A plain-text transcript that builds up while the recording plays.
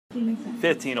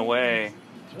15 away.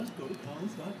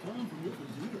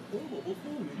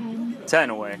 10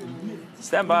 away.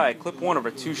 Stand by. Clip 1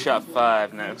 over 2 shot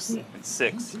 5 next. And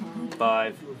 6,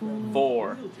 5,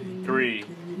 4, 3,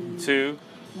 2,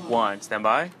 1. Stand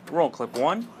by. Roll clip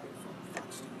 1.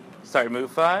 Start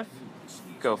move 5.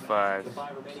 Go 5.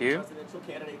 Q.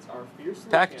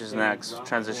 Packages next.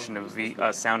 Transition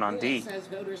to sound on D. Says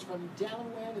voters from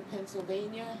Delaware to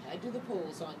Pennsylvania head to the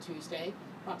polls on Tuesday.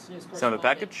 Fox News Sound of the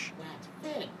package. Matt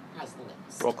Finn has the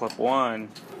list. Roll clip 1.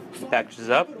 Packages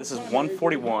up. This is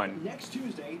 141. Next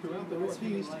Tuesday throughout the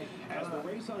Northeast, as the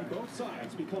race on both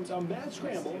sides becomes a mad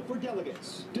scramble for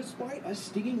delegates. Despite a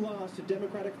stinging loss to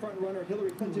Democratic frontrunner Hillary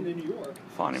Clinton in New York,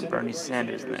 Finding Bernie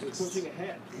Sanders next. pushing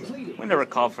ahead, We never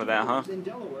called for that, huh? in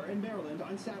Delaware and Maryland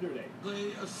on Saturday.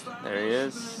 There he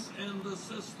is. And the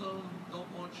system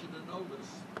don't want you to notice.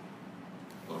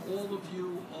 But all of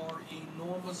you are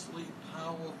enormously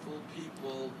powerful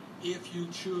people if you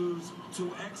choose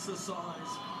to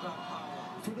exercise that power.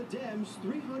 For the Dems,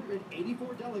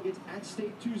 384 delegates at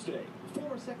stake Tuesday.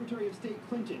 Former Secretary of State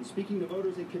Clinton, speaking to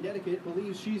voters in Connecticut,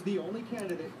 believes she's the only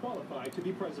candidate qualified to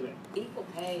be president. Equal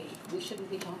pay, we shouldn't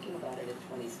be talking about it in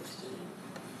 2016.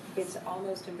 It's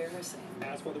almost embarrassing.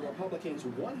 As for the Republicans,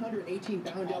 118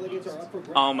 bound delegates are up for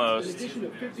grabs. Almost. In addition to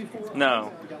 54 No.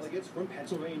 unbound delegates from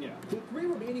Pennsylvania. The 3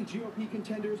 remaining GOP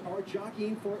contenders are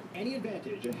jockeying for any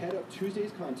advantage ahead of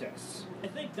Tuesday's contests. I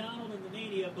think Donald and the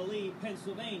media believe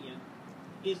Pennsylvania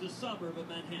is a suburb of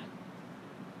Manhattan.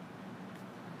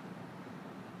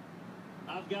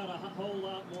 I've got a whole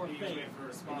lot more faith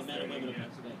in the men and women of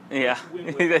Pennsylvania. Yeah.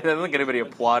 I don't think anybody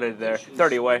applauded there.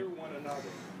 30 away.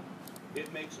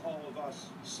 It makes all of us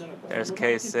cynical. There's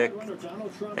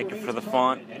K6. Thank you for the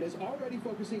font. And is already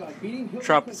focusing on beating Hillary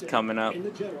Trump is Clinton coming up. in the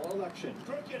general election.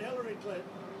 Crooked Hillary Clinton.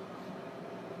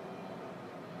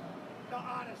 No,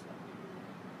 honestly.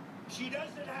 She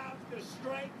doesn't have the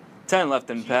strength. 10 left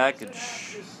in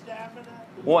package.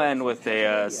 We'll end with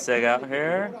a sig out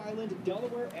here.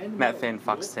 Matt Finn,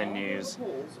 Fox 10 News.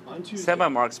 Stand by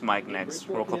Mark's mic next.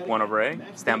 Roll clip 1 over A.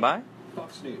 Stand by.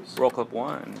 Roll clip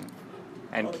 1.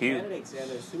 And Q.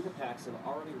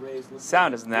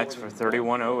 Sound is next for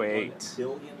 3108. $1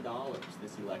 billion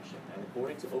this election. And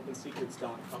according to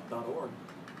OpenSecrets.org,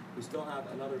 we still have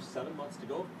another 7 months to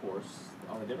go, of course.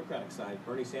 On the Democratic side,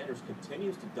 Bernie Sanders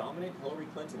continues to dominate Hillary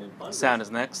Clinton in fundraising. Sound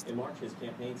is next. In March, his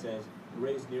campaign says he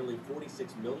raised nearly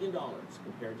 $46 million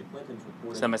compared to Clinton's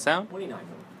reported Semi-sound? $29 million.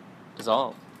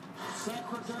 Dissolve.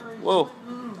 Whoa.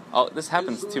 Oh, this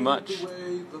happens too much.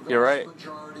 You're right.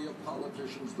 Majority of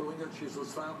politicians doing it. She's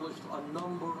established a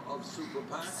number of super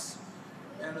PACs.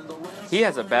 And in the last He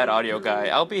has a bad audio guy.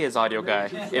 I'll be his audio guy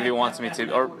if he wants me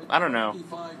to. Or, I don't know.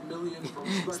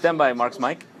 Stand by Mark's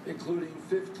mic. Including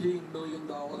 $15 million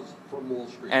from Wall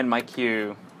Street. And my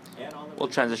Q. We'll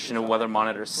transition to Weather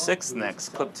Monitor 6 next.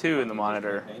 Clip 2 in the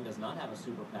monitor. Does not have a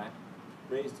super PAC.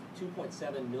 Raised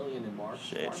 $2.7 million in March.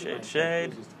 Shade, shade,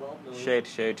 shade. Shade,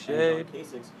 shade, shade.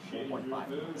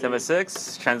 Stand by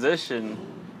 6. Transition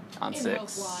on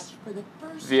 6.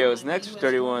 VO is next for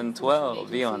 3112.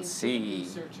 V on C.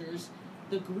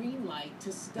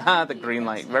 Ah, the green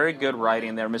light. Very good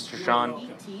writing there, Mr.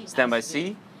 Sean. Stand by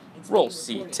C. Roll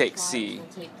C. Take C.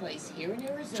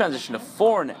 Transition to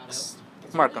 4 next.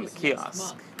 Mark on the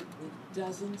kiosk. With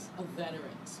dozens of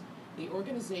veterans. The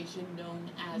organization known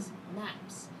as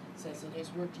MAPS says it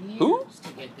has worked years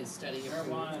to get this study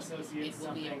approved. It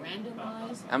will be a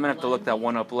randomized, I'm gonna have to look that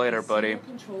one up later, buddy.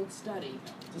 controlled study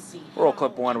to see Roll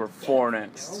clip 1 over 4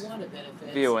 next. marijuana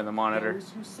benefits VO in the monitor.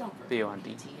 those who suffer VO on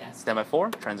D. PTSD. Stand by 4.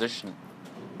 Transition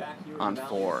on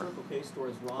 4.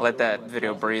 Let that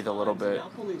video breathe a little bit.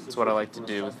 That's what I like to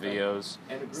do with VOs.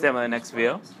 Stand by the next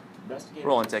VO.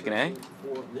 Roll and take an A.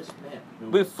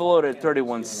 We floated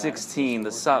 3116.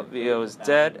 The SOP VO is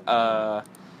dead.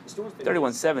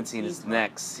 3117 is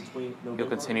next. You'll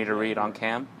continue to read on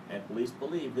cam. And police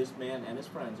believe this man and his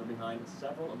friends are behind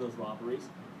several of those robberies.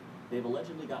 They've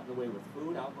allegedly gotten away with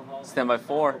food, alcohol, Stand by and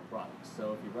 4. tobacco products.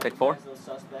 So if you Take 4. recognize those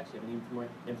suspects, you have any more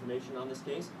information on this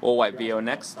case? We'll wipe VO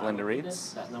next. Linda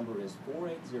reads. That number is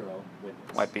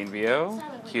 480-WITNESS. White bean VO.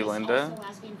 Q Linda.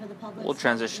 We'll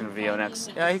transition VO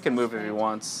next. Yeah, he can move if he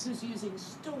wants. Who's using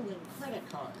stolen credit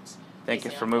cards. Thank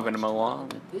you for moving him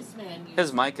along. This man used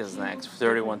His mic is next.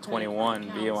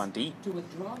 3121. VO on D. to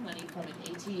withdraw money from an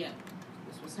ATM.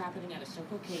 This was happening at a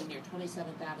Circle K near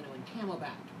 27th Avenue in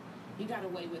Camelback. He got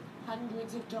away with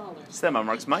hundreds of dollars. Stand by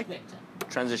Mark's mic.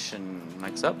 Transition.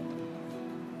 Mic's up.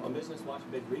 On Business Watch,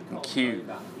 big recall. Q.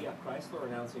 Chrysler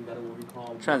announcing that it will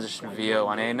recall Transition VO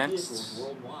on A next.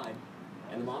 worldwide,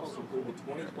 and the models include the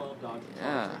 2012 Dodge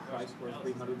Yeah. Chrysler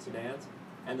 300 sedans,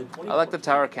 And the I like the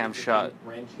tower cam shot.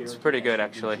 It's pretty good,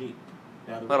 actually.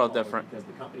 A little different.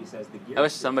 I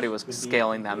wish somebody was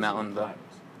scaling that mountain, though.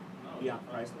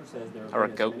 Or a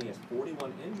goat.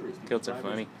 Goats are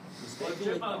funny.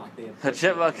 A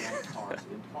chipmunk.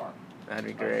 That'd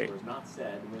be great.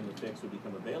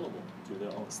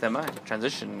 Stand by.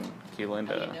 Transition. Q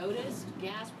Linda. Have you noticed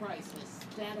gas prices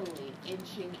steadily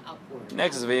inching upward?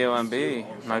 Next is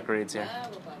VOMB. Mike Reed's here. Well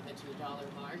above the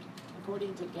 $2 mark.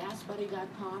 According to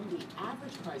GasBuddy.com, the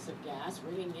average price of gas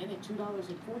ringing in at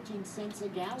 $2.14 a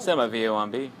gallon. Stand by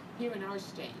VOMB. Here in our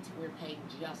state, we're paying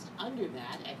just under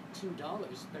that at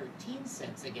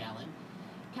 $2.13 a gallon.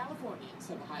 Californians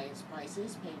have the highest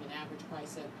prices, paying an average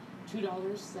price of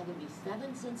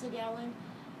 $2.77 a gallon.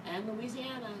 And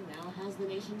Louisiana now has the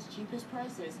nation's cheapest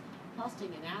prices,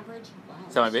 costing an average,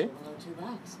 Stand by B. below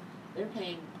 $2. They're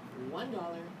paying $1.90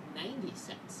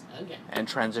 a gallon. And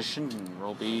transition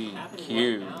will be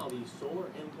Q.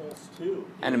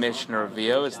 Animation or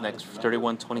VO is next for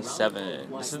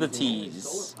 3127. This is the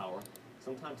tease.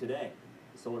 Sometime today,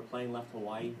 the solar plane left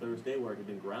Hawaii Thursday where it had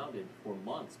been grounded for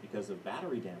months because of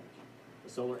battery damage. The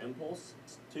Solar Impulse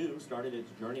 2 started its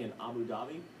journey in Abu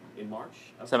Dhabi in March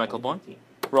of Semi-clip 1.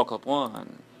 2015. Roll clip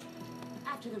 1.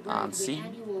 After the break, On C the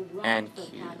annual run and for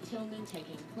Q. Pat Tillman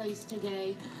taking place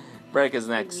today. Break is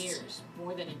For next. years,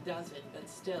 more than a dozen, but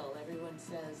still, everyone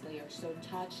says they are so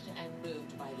touched and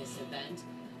moved by this event.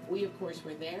 We, of course,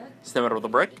 were there. Stay middle of the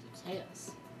break.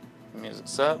 Details.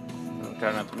 Music's up.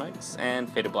 Turn up the mics.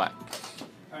 And fade to black.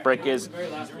 Break is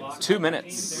 2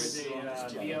 minutes.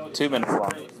 2 minutes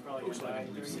long.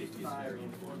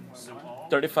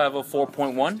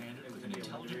 3504.1.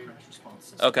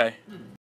 Okay.